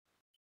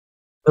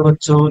तो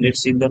बच्चों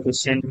let's see the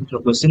question. तो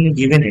क्वेश्चन में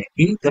गिवन है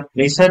कि the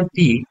pressure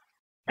P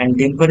and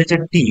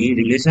temperature T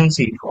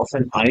relationship of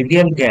an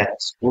ideal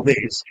gas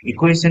obeys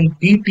equation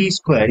PT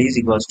square is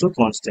equals to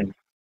constant.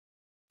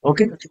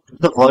 Okay,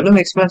 the volume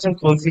expansion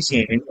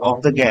coefficient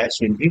of the gas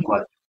will be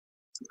 1.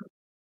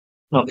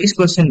 Now इस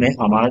question में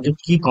हमारा जो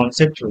की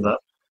concept होगा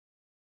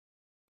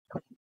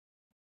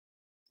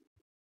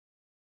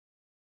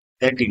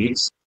that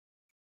is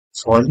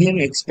volume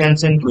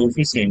expansion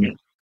coefficient,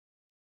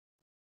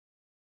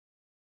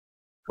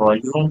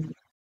 volume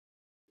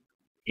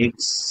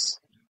expansion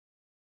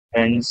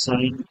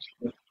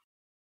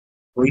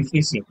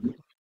coefficient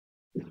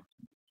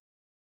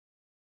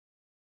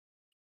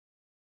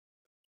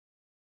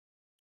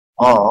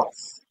of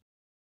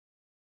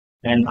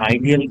an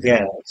ideal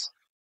gas,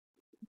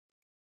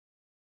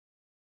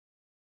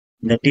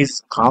 that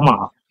is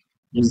gamma,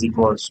 is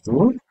equals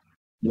to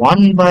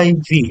 1 by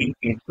V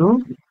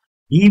into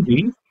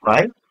dV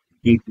by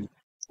dt.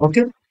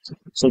 Okay,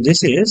 so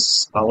this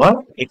is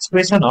our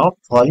expression of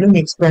volume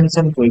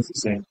expansion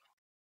coefficient,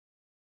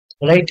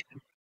 right?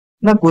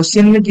 Now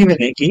question में given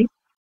है कि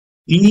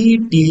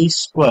PT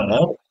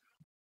square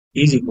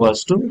is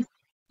equals to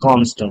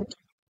constant,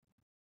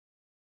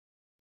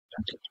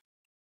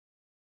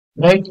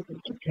 right?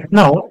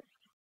 Now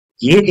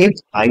ये एक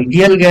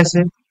ideal gas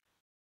है।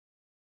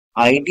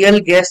 Ideal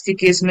gas के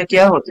case में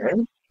क्या होता है,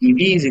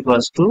 PV is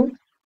equals to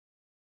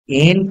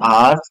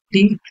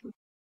nRT.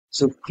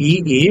 So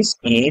P is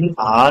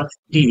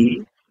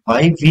nRT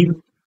by V,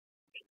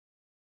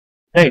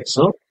 right?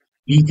 So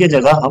P के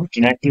जगह हम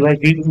nRT by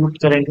V पुट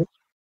करेंगे।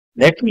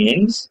 That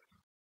means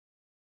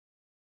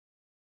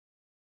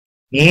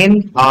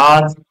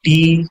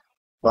nRT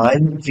by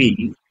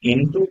V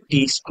into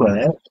T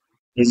square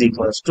is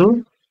equals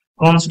to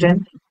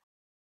constant.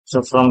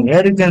 So from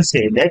here you can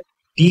say that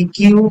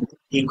TQ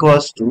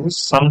equals to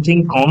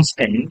something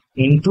constant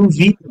into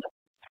V.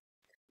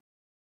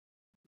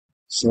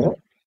 So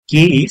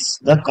K is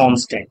the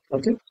constant.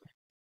 Okay.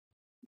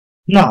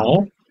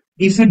 Now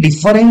if you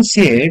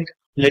differentiate,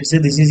 let's say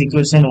this is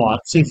equation 1.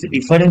 So if you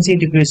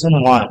differentiate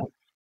equation 1,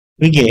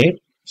 we get,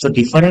 so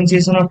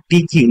differentiation of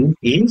TQ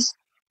is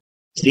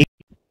 3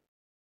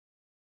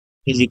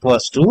 is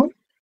equals to,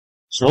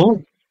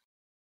 so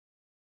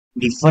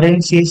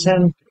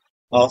differentiation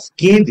of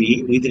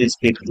kV with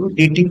respect to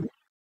dt.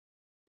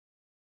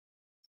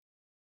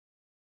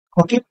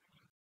 Okay,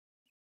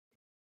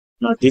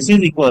 now this is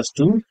equals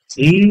to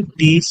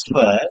 3t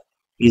square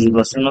is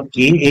equals to, now k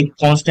एक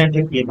constant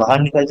है, ये बाहर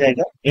निकल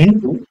जाएगा,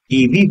 into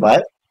dv by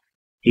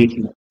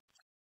dt.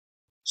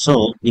 so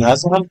यहाँ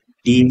से हम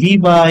dv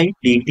by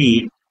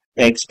dt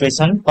का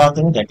एक्सप्रेशन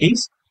पाते हैं, that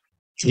is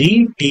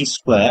 3t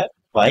square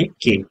by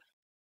k.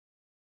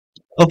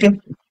 Okay,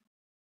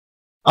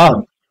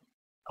 अब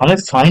हमें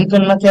फाइंड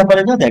करना क्या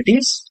पड़ेगा, that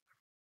is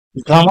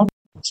gamma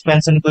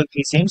expansion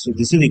coefficient. So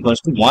this is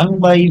equals to 1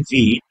 by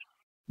V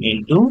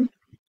into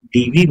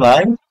dV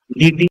by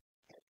dt.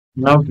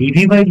 Now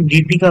dV by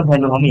dt का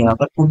value हम यहाँ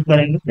पर पुट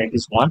करेंगे, that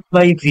is 1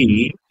 by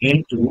V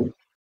into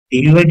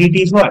dV by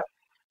dt is what,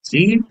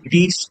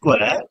 3t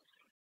square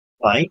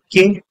by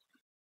k.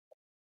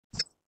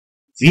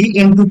 V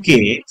into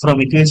k,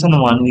 from equation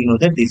 1 we know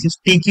that this is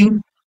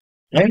TQ,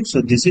 right?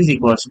 So this is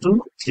equals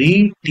to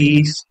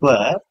 3t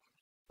square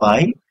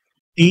by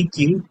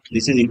TQ.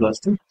 This is equals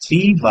to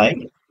 3 by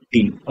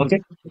T. Okay.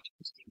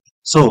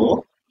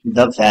 So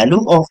the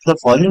value of the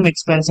volume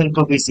expansion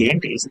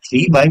coefficient is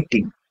 3 by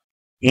T.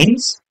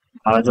 Hence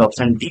हमारा जो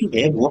option D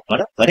है वो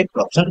हमारा correct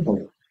option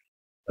होगा।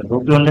 I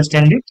hope you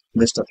understand it.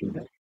 Best of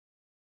luck.